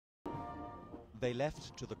They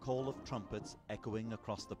left to the call of trumpets echoing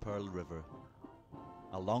across the Pearl River.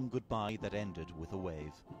 A long goodbye that ended with a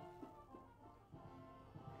wave.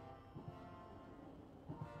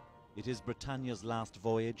 It is Britannia's last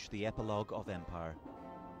voyage, the epilogue of empire.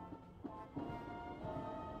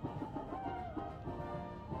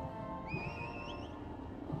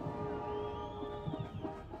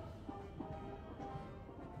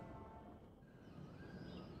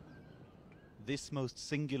 This most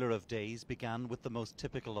singular of days began with the most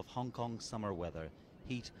typical of Hong Kong summer weather,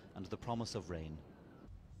 heat and the promise of rain.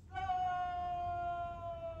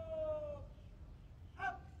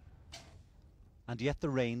 And yet the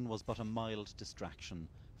rain was but a mild distraction,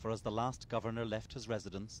 for as the last governor left his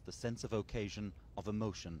residence, the sense of occasion, of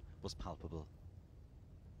emotion, was palpable.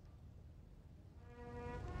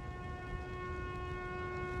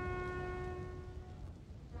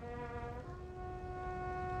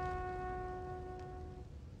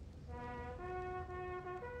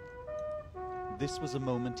 This was a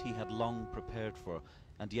moment he had long prepared for,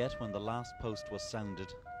 and yet when the last post was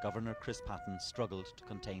sounded, Governor Chris Patten struggled to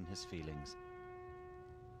contain his feelings.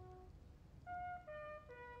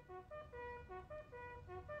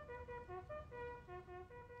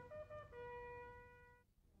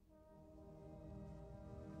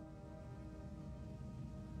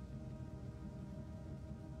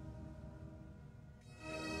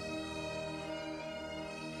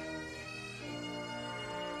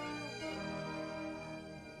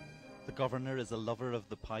 The governor is a lover of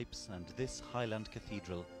the pipes, and this Highland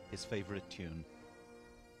Cathedral his favourite tune.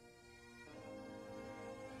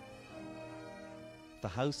 The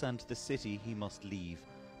house and the city he must leave,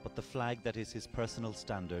 but the flag that is his personal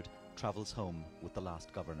standard travels home with the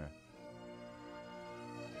last governor.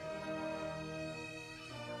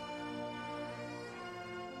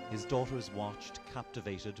 His daughters watched,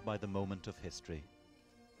 captivated by the moment of history.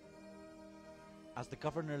 As the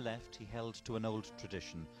governor left, he held to an old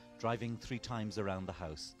tradition, driving 3 times around the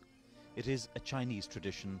house. It is a Chinese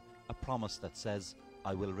tradition, a promise that says,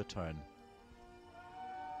 "I will return."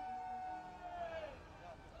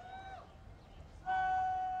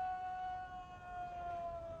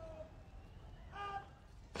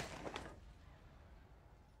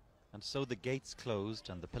 And so the gates closed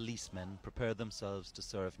and the policemen prepare themselves to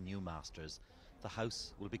serve new masters. The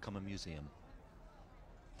house will become a museum.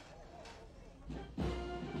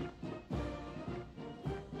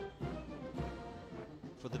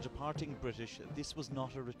 For the departing British, this was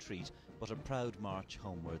not a retreat, but a proud march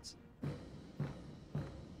homewards.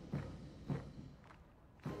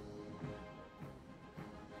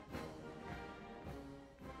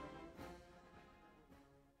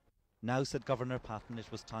 Now, said Governor Patten, it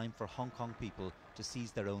was time for Hong Kong people to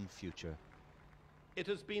seize their own future. It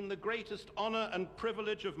has been the greatest honour and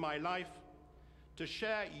privilege of my life to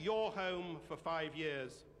share your home for 5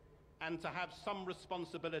 years and to have some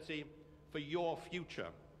responsibility for your future.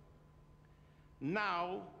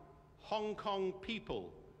 Now, Hong Kong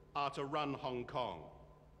people are to run Hong Kong.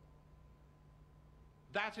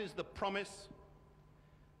 That is the promise,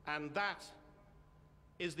 and that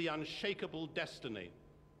is the unshakable destiny.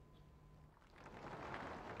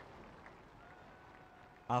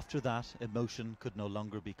 After that, emotion could no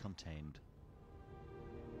longer be contained.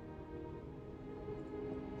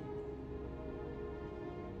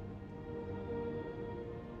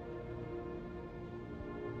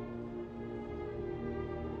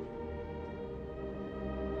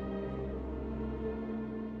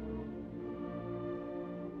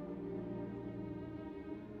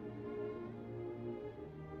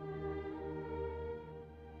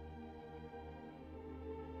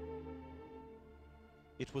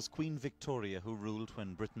 It was Queen Victoria who ruled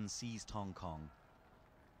when Britain seized Hong Kong.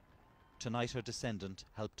 Tonight her descendant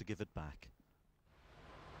helped to give it back.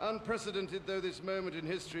 Unprecedented though this moment in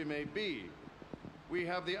history may be, we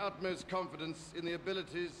have the utmost confidence in the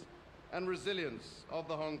abilities and resilience of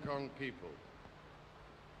the Hong Kong people.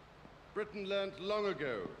 Britain learnt long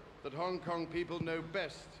ago that Hong Kong people know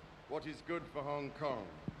best what is good for Hong Kong.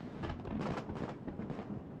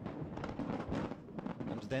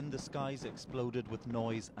 Then the skies exploded with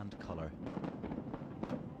noise and colour.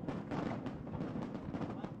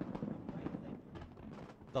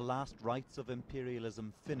 The last rites of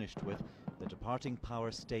imperialism finished with, the departing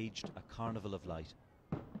power staged a carnival of light.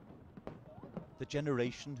 The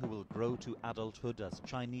generation who will grow to adulthood as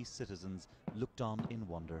Chinese citizens looked on in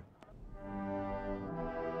wonder.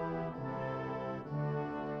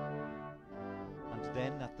 And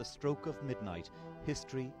then, at the stroke of midnight,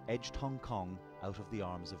 history edged Hong Kong out of the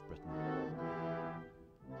arms of Britain.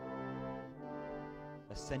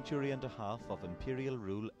 A century and a half of imperial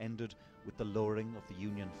rule ended with the lowering of the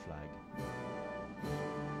Union flag.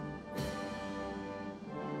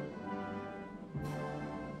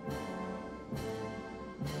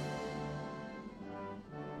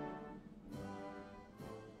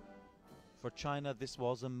 China, this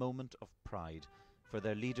was a moment of pride. For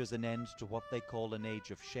their leaders, an end to what they call an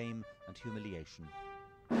age of shame and humiliation.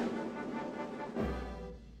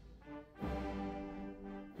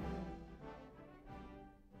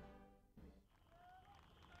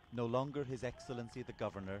 No longer His Excellency the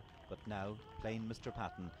Governor, but now plain Mr.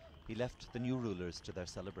 Patton, he left the new rulers to their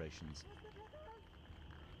celebrations.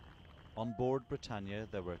 On board Britannia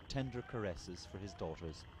there were tender caresses for his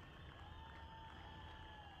daughters.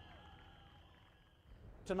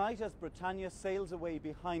 Tonight, as Britannia sails away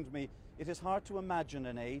behind me, it is hard to imagine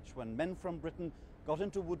an age when men from Britain got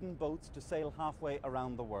into wooden boats to sail halfway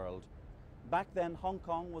around the world. Back then, Hong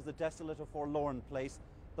Kong was a desolate, a forlorn place,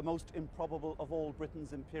 the most improbable of all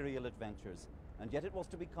Britain's imperial adventures, and yet it was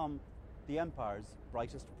to become the Empire's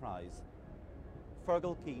brightest prize.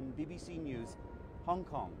 Fergal Keane, BBC News, Hong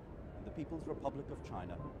Kong, the People's Republic of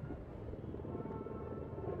China.